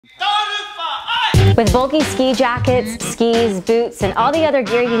With bulky ski jackets, skis, boots, and all the other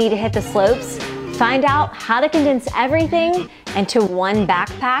gear you need to hit the slopes, find out how to condense everything into one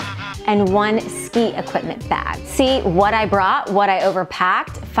backpack and one ski equipment bag. See what I brought, what I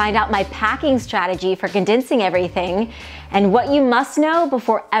overpacked, find out my packing strategy for condensing everything, and what you must know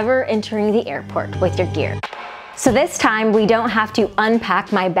before ever entering the airport with your gear. So this time we don't have to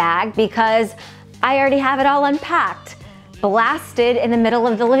unpack my bag because I already have it all unpacked, blasted in the middle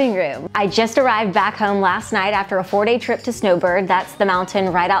of the living room. I just arrived back home last night after a 4-day trip to Snowbird. That's the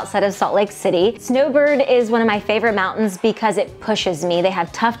mountain right outside of Salt Lake City. Snowbird is one of my favorite mountains because it pushes me. They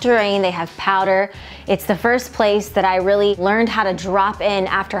have tough terrain, they have powder. It's the first place that I really learned how to drop in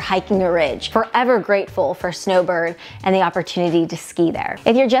after hiking a ridge. Forever grateful for Snowbird and the opportunity to ski there.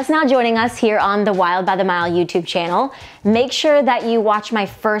 If you're just now joining us here on the Wild by the Mile YouTube channel, make sure that you watch my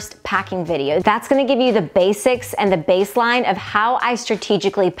first packing video. That's gonna give you the basics and the baseline of how I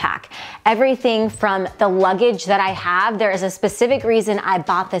strategically pack. Everything from the luggage that I have, there is a specific reason I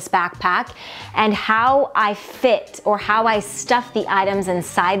bought this backpack, and how I fit or how I stuff the items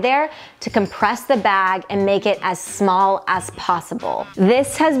inside there to compress the bag and make it as small as possible.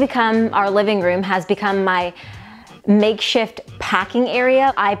 This has become, our living room has become my makeshift packing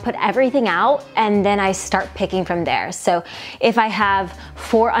area. I put everything out and then I start picking from there. So if I have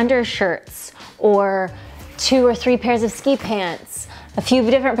 4 undershirts or 2 or 3 pairs of ski pants, a few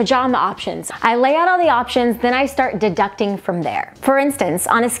different pajama options, I lay out all the options, then I start deducting from there. For instance,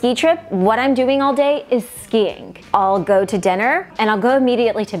 on a ski trip, what I'm doing all day is skiing. I'll go to dinner and I'll go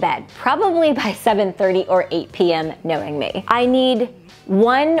immediately to bed, probably by 7:30 or 8 p.m. knowing me. I need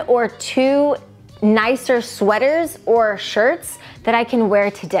 1 or 2 nicer sweaters or shirts that I can wear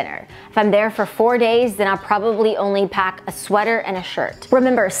to dinner. If I'm there for 4 days, then I'll probably only pack a sweater and a shirt.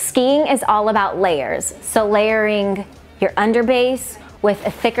 Remember, skiing is all about layers. So layering your underbase with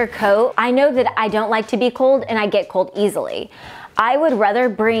a thicker coat. I know that I don't like to be cold and I get cold easily. I would rather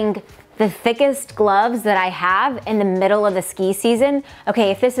bring the thickest gloves that I have in the middle of the ski season. Okay,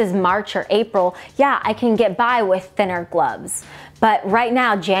 if this is March or April, yeah, I can get by with thinner gloves. But right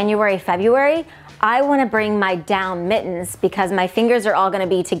now, January, February, I wanna bring my down mittens because my fingers are all gonna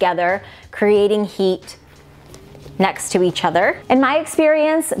be together, creating heat next to each other. In my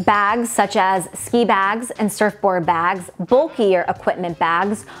experience, bags such as ski bags and surfboard bags, bulkier equipment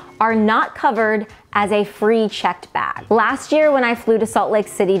bags, are not covered as a free checked bag. Last year when I flew to Salt Lake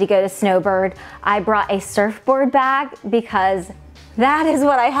City to go to Snowbird, I brought a surfboard bag because that is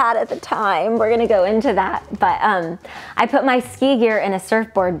what I had at the time. We're gonna go into that. But I put my ski gear in a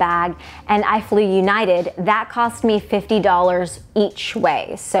surfboard bag and I flew United. That cost me $50 each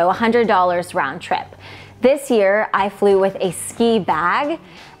way, so $100 round trip. This year I flew with a ski bag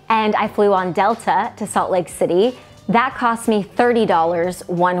and I flew on Delta to Salt Lake City. That cost me $30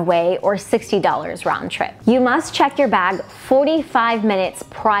 one way or $60 round trip. You must check your bag 45 minutes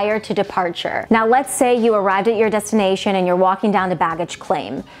prior to departure. Now let's say you arrived at your destination and you're walking down to baggage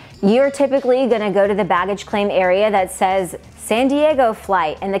claim. You're typically gonna go to the baggage claim area that says San Diego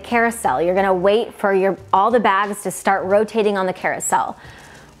flight and the carousel. You're gonna wait for all the bags to start rotating on the carousel.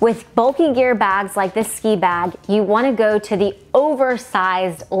 With bulky gear bags like this ski bag, you wanna go to the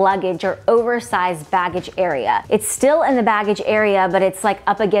oversized luggage or oversized baggage area. It's still in the baggage area, but it's like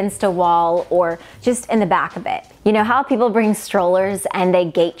up against a wall or just in the back of it. You know how people bring strollers and they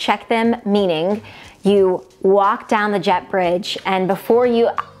gate check them? Meaning you walk down the jet bridge and before you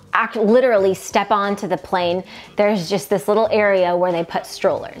literally step onto the plane, there's just this little area where they put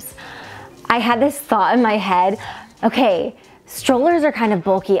strollers. I had this thought in my head, okay, strollers are kind of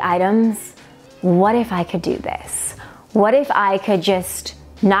bulky items. What if I could do this? What if I could just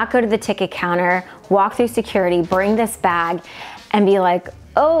not go to the ticket counter, walk through security, bring this bag and be like,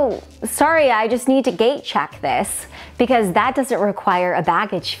 oh, sorry, I just need to gate check this, because that doesn't require a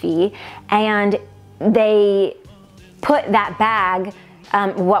baggage fee. And they put that bag,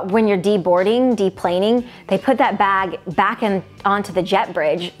 when you're deboarding, deplaning, they put that bag back onto the jet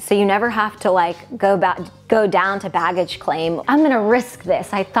bridge, so you never have to like go down to baggage claim. I'm gonna risk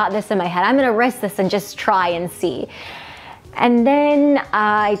this. I thought this in my head. I'm gonna risk this and just try and see. And then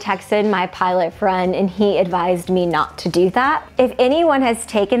I texted my pilot friend and he advised me not to do that. If anyone has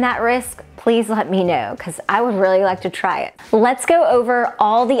taken that risk, please let me know because I would really like to try it. Let's go over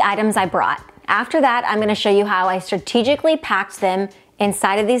all the items I brought. After that, I'm gonna show you how I strategically packed them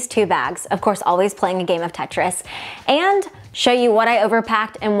inside of these 2 bags, of course always playing a game of Tetris, and show you what I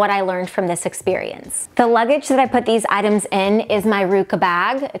overpacked and what I learned from this experience. The luggage that I put these items in is my Ruka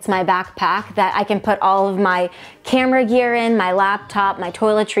bag. It's my backpack that I can put all of my camera gear in, my laptop, my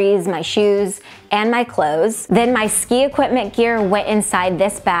toiletries, my shoes, and my clothes. Then my ski equipment gear went inside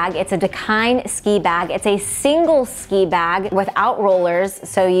this bag. It's a Dakine ski bag. It's a single ski bag without rollers,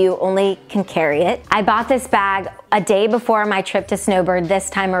 so you only can carry it. I bought this bag a day before my trip to snowbird this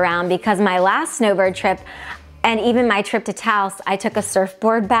time around because my last snowbird trip and even my trip to Tulsa, I took a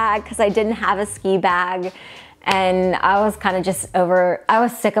surfboard bag because I didn't have a ski bag. And I was kind of just I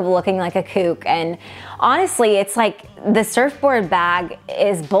was sick of looking like a kook. And honestly, it's like the surfboard bag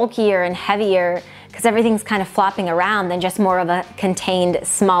is bulkier and heavier because everything's kind of flopping around than just more of a contained,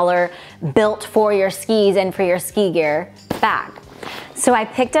 smaller, built for your skis and for your ski gear bag. So I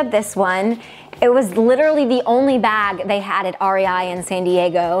picked up this one. It was literally the only bag they had at REI in San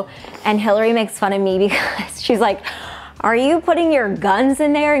Diego. And Hillary makes fun of me because she's like, are you putting your guns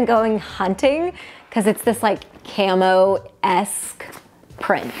in there and going hunting? Because it's this like camo-esque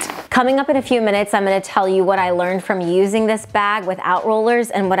print. Coming up in a few minutes, I'm gonna tell you what I learned from using this bag without rollers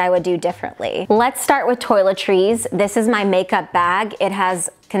and what I would do differently. Let's start with toiletries. This is my makeup bag. It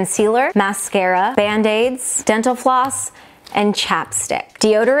has concealer, mascara, Band-Aids, dental floss, and chapstick.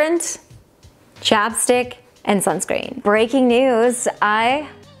 Deodorant, chapstick, and sunscreen. Breaking news, I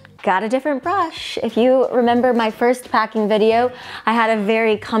got a different brush. If you remember my first packing video, I had a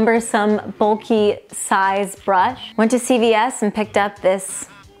very cumbersome, bulky size brush. Went to CVS and picked up this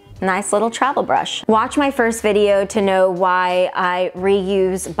nice little travel brush. Watch my first video to know why I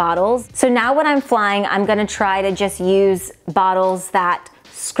reuse bottles. So now when I'm flying, I'm gonna try to just use bottles that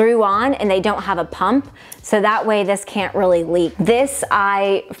screw on and they don't have a pump, so that way this can't really leak. This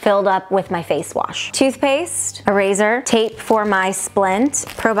I filled up with my face wash. Toothpaste, a razor, tape for my splint,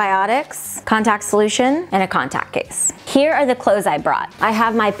 probiotics, contact solution, and a contact case. Here are the clothes I brought. I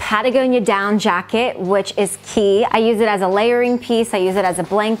have my Patagonia down jacket, which is key. I use it as a layering piece. I use it as a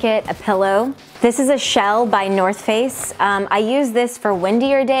blanket, a pillow. This is a shell by North Face. I use this for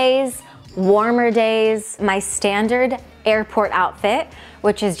windier days, warmer days. My standard airport outfit,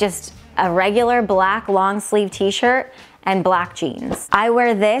 which is just a regular black long sleeve t-shirt and black jeans. I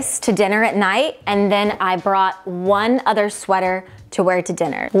wear this to dinner at night, and then I brought one other sweater to wear to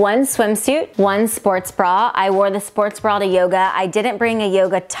dinner. One swimsuit, one sports bra. I wore the sports bra to yoga. I didn't bring a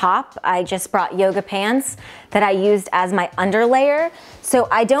yoga top. I just brought yoga pants that I used as my underlayer. So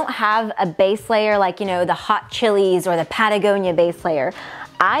I don't have a base layer like, you know, the Hot Chilies or the Patagonia base layer.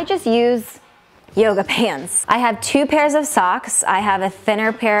 I just use yoga pants. I have two pairs of socks. I have a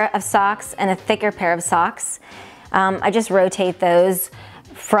thinner pair of socks and a thicker pair of socks. I just rotate those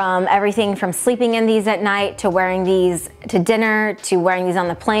from everything from sleeping in these at night to wearing these to dinner to wearing these on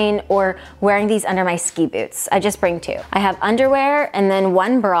the plane or wearing these under my ski boots. I just bring two. I have underwear and then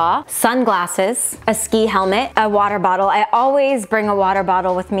one bra, sunglasses, a ski helmet, a water bottle. I always bring a water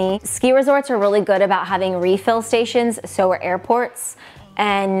bottle with me. Ski resorts are really good about having refill stations, so are airports.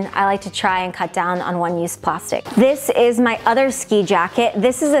 And I like to try and cut down on one-use plastic. This is my other ski jacket.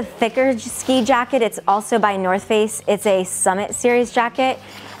 This is a thicker ski jacket. It's also by North Face. It's a Summit Series jacket,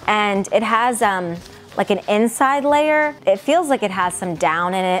 and it has like an inside layer. It feels like it has some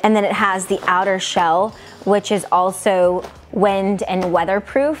down in it, and then it has the outer shell, which is also wind and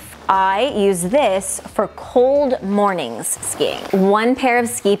weatherproof. I use this for cold mornings skiing. One pair of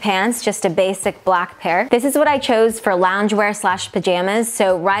ski pants, just a basic black pair. This is what I chose for loungewear / pajamas.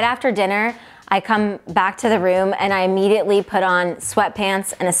 So right after dinner, I come back to the room and I immediately put on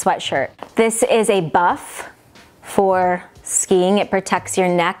sweatpants and a sweatshirt. This is a buff for skiing. It protects your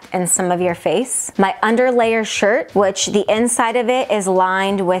neck and some of your face. My underlayer shirt, which the inside of it is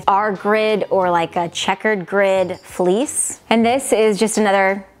lined with our grid or like a checkered grid fleece. And this is just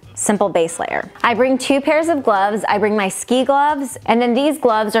another simple base layer. I bring two pairs of gloves. I bring my ski gloves, and then these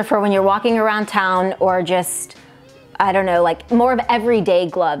gloves are for when you're walking around town or just, I don't know, like more of everyday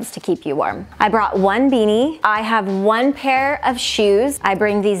gloves to keep you warm. I brought one beanie. I have one pair of shoes. I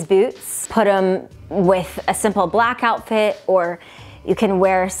bring these boots, put them with a simple black outfit, or you can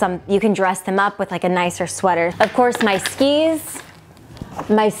wear some, you can dress them up with like a nicer sweater. Of course, my skis,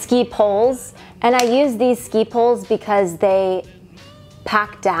 my ski poles, and I use these ski poles because they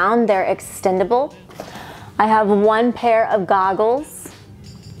pack down, they're extendable. I have one pair of goggles,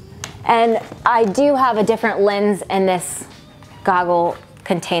 and I do have a different lens in this goggle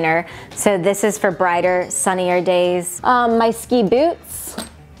container. So this is for brighter, sunnier days. My ski boots.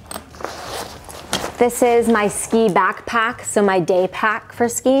 This is my ski backpack, so my day pack for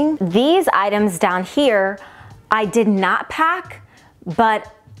skiing. These items down here, I did not pack,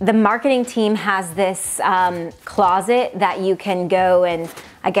 but the marketing team has this closet that you can go and,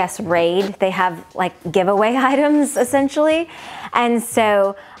 I guess, raid. They have like giveaway items essentially. And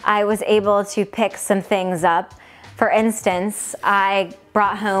so I was able to pick some things up. For instance, I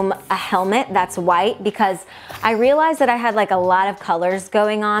brought home a helmet that's white because I realized that I had like a lot of colors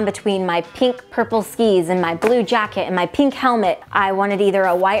going on between my pink purple skis and my blue jacket and my pink helmet. I wanted either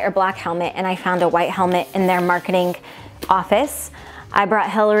a white or black helmet, and I found a white helmet in their marketing office. I brought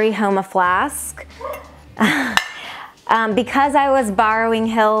Hillary home a flask. Because I was borrowing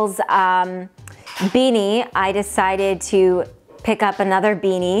Hill's beanie, I decided to pick up another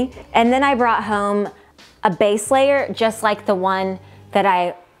beanie. And then I brought home a base layer just like the one that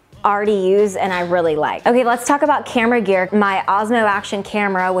I already use and I really like. Okay, let's talk about camera gear. My Osmo Action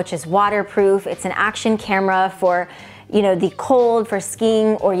camera, which is waterproof. It's an action camera for, you know, the cold, for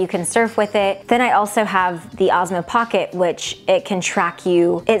skiing, or you can surf with it. Then I also have the Osmo Pocket, which it can track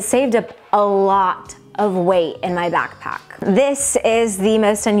you. It saved up a lot of weight in my backpack. This is the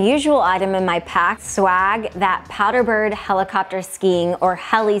most unusual item in my pack, swag that Powderbird helicopter skiing, or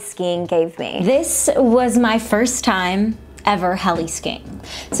heli skiing, gave me. This was my first time ever heli skiing.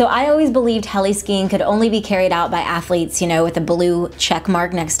 So I always believed heli skiing could only be carried out by athletes, you know, with a blue check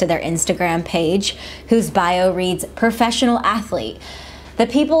mark next to their Instagram page, whose bio reads professional athlete. The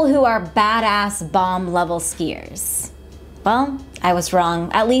people who are badass bomb level skiers. Well, I was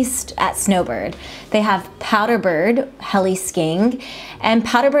wrong, at least at Snowbird. They have Powderbird heli skiing, and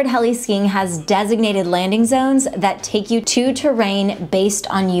Powderbird heli skiing has designated landing zones that take you to terrain based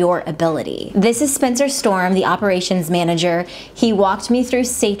on your ability. This is Spencer Storm, the operations manager. He walked me through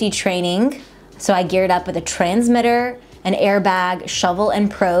safety training, so I geared up with a transmitter, an airbag, shovel,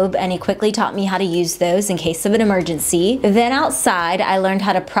 and probe, and he quickly taught me how to use those in case of an emergency. Then outside, I learned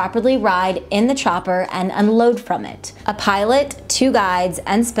how to properly ride in the chopper and unload from it. A pilot, 2 guides,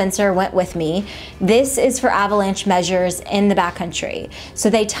 and Spencer went with me. This is for avalanche measures in the backcountry. So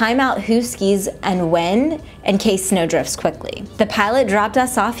they time out who skis and when in case snow drifts quickly. The pilot dropped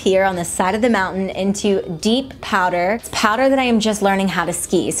us off here on the side of the mountain into deep powder. It's powder that I am just learning how to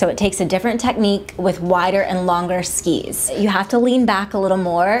ski, so it takes a different technique with wider and longer skis. You have to lean back a little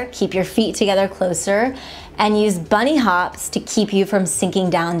more, keep your feet together closer, and use bunny hops to keep you from sinking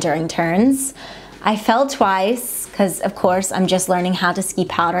down during turns. I fell twice because, of course, I'm just learning how to ski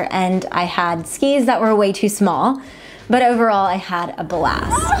powder, and I had skis that were way too small, but overall I had a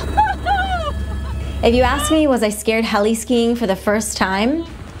blast. If you ask me, was I scared heli skiing for the first time?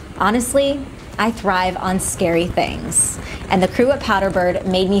 Honestly, I thrive on scary things, and the crew at Powderbird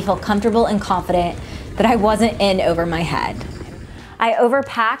made me feel comfortable and confident that I wasn't in over my head. I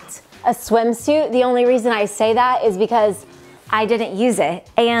overpacked a swimsuit. The only reason I say that is because I didn't use it.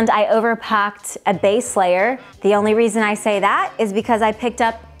 And I overpacked a base layer. The only reason I say that is because I picked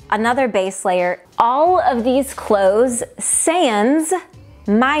up another base layer. All of these clothes, sans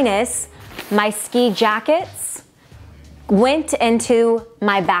minus my ski jackets, went into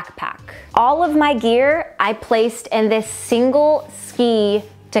my backpack. All of my gear I placed in this single ski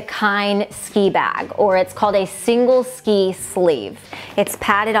Dakine ski bag, or it's called a single ski sleeve. It's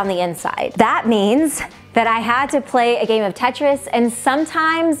padded on the inside. That means that I had to play a game of Tetris, and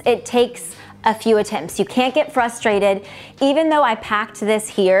sometimes it takes a few attempts. You can't get frustrated. Even though I packed this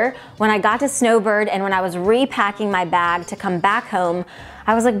here, when I got to Snowbird and when I was repacking my bag to come back home,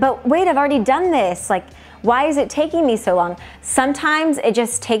 I was like, but wait, I've already done this. Like, why is it taking me so long? Sometimes it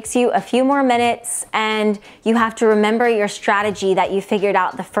just takes you a few more minutes, and you have to remember your strategy that you figured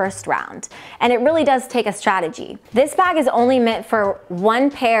out the first round. And it really does take a strategy. This bag is only meant for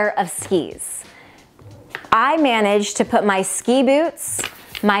 1 pair of skis. I managed to put my ski boots,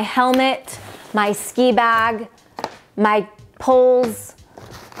 my helmet, my ski bag, my poles,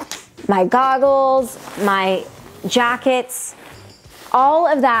 my goggles, my jackets, all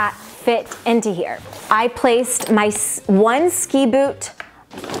of that fit into here. I placed my 1 ski boot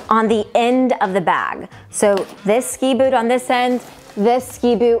on the end of the bag. So this ski boot on this end, this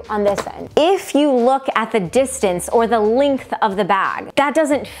ski boot on this end. If you look at the distance or the length of the bag, that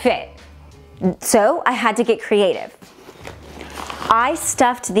doesn't fit. So I had to get creative. I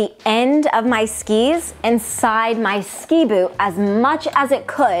stuffed the end of my skis inside my ski boot as much as it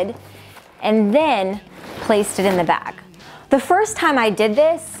could, and then placed it in the bag. The first time I did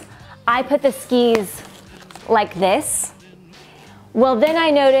this, I put the skis like this. Well, then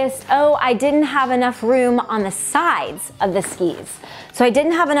I noticed, oh, I didn't have enough room on the sides of the skis. So I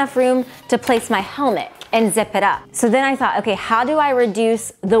didn't have enough room to place my helmet and zip it up. So then I thought, okay, how do I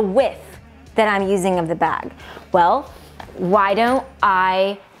reduce the width that I'm using of the bag? Well, why don't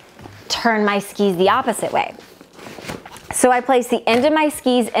I turn my skis the opposite way? So I placed the end of my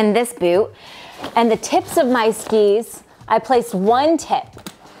skis in this boot, and the tips of my skis, I placed one tip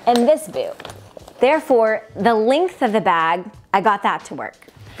in this boot. Therefore, the length of the bag, I got that to work.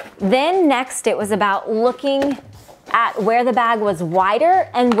 Then next, it was about looking at where the bag was wider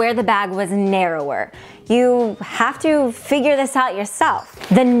and where the bag was narrower. You have to figure this out yourself.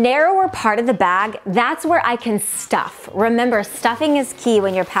 The narrower part of the bag, that's where I can stuff. Remember, stuffing is key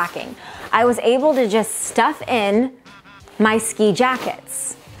when you're packing. I was able to just stuff in my ski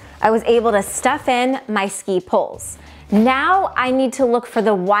jackets. I was able to stuff in my ski poles. Now I need to look for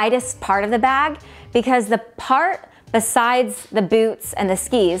the widest part of the bag, because the part besides the boots and the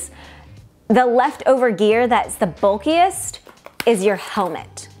skis, the leftover gear that's the bulkiest is your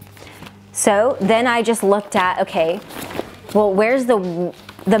helmet. So then I just looked at, okay, well, where's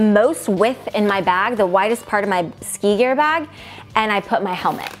the most width in my bag, the widest part of my ski gear bag, and I put my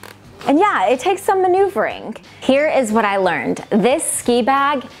helmet. And yeah, it takes some maneuvering. Here is what I learned. This ski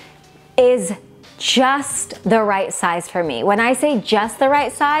bag is just the right size for me. When I say just the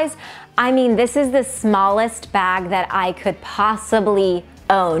right size, I mean this is the smallest bag that I could possibly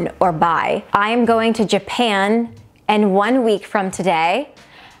own or buy. I am going to Japan in 1 week from today,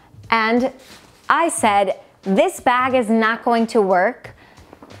 and I said this bag is not going to work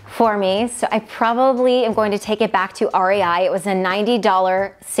for me, so I probably am going to take it back to REI. It was a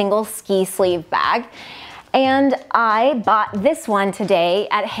 $90 single ski sleeve bag, and I bought this one today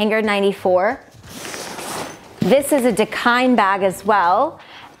at Hangar 94. This is a Dakine bag as well,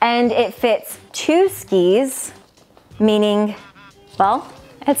 and it fits 2 skis, meaning, well,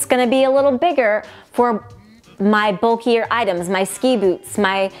 it's gonna be a little bigger for my bulkier items, my ski boots,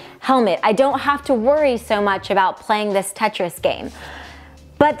 my helmet. I don't have to worry so much about playing this Tetris game.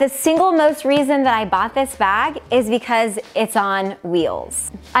 But the single most reason that I bought this bag is because it's on wheels.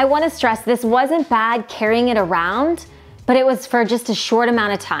 I wanna stress, this wasn't bad carrying it around, but it was for just a short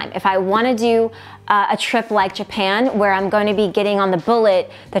amount of time. If I wanna do a trip like Japan, where I'm going to be getting on the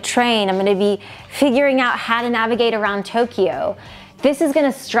bullet, the train, I'm gonna be figuring out how to navigate around Tokyo, this is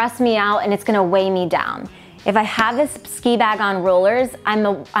gonna stress me out and it's gonna weigh me down. If I have this ski bag on rollers,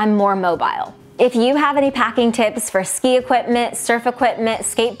 I'm more mobile. If you have any packing tips for ski equipment, surf equipment,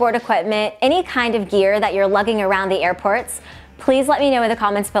 skateboard equipment, any kind of gear that you're lugging around the airports, please let me know in the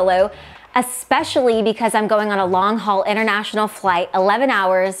comments below, especially because I'm going on a long haul international flight, 11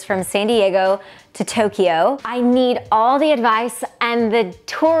 hours from San Diego to Tokyo. I need all the advice and the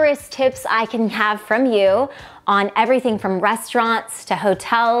tourist tips I can have from you on everything from restaurants to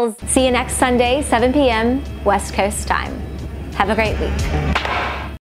hotels. See you next Sunday, 7 p.m. West Coast time. Have a great week.